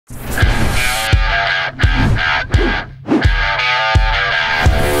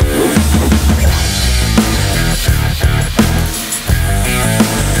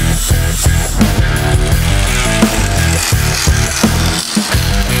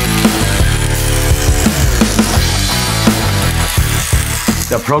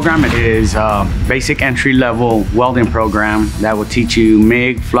The program is a basic entry-level welding program that will teach you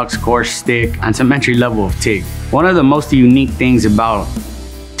MIG, Flux-Core, stick, and some entry-level of TIG. One of the most unique things about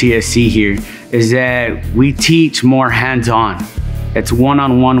TSC here is that we teach more hands-on. It's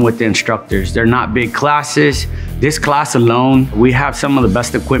one-on-one with the instructors. They're not big classes. This class alone, we have some of the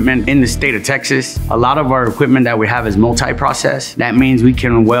best equipment in the state of Texas. A lot of our equipment that we have is multi-process. That means we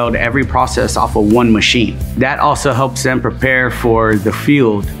can weld every process off of one machine. That also helps them prepare for the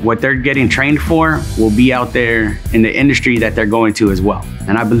field. What they're getting trained for will be out there in the industry that they're going to as well.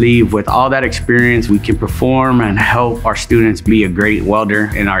 And I believe with all that experience, we can perform and help our students be a great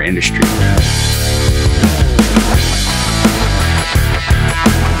welder in our industry.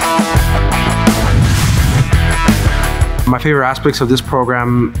 My favorite aspects of this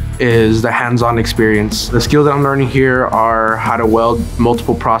program is the hands-on experience. The skills that I'm learning here are how to weld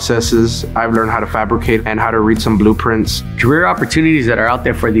multiple processes. I've learned how to fabricate and how to read some blueprints. Career opportunities that are out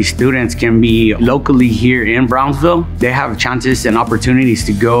there for these students can be locally here in Brownsville. They have chances and opportunities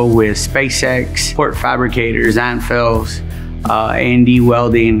to go with SpaceX, Port Fabricators, Antfels, A&D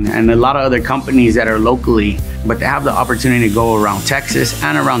Welding, and a lot of other companies that are locally, but they have the opportunity to go around Texas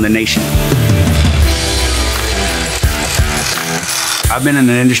and around the nation. I've been in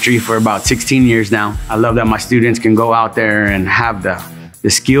the industry for about 16 years now. I love that my students can go out there and have the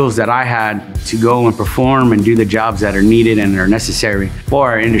skills that I had to go and perform and do the jobs that are needed and are necessary for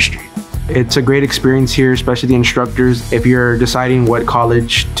our industry. It's a great experience here, especially the instructors. If you're deciding what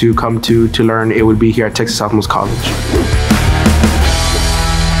college to come to learn, it would be here at Texas Southmost College.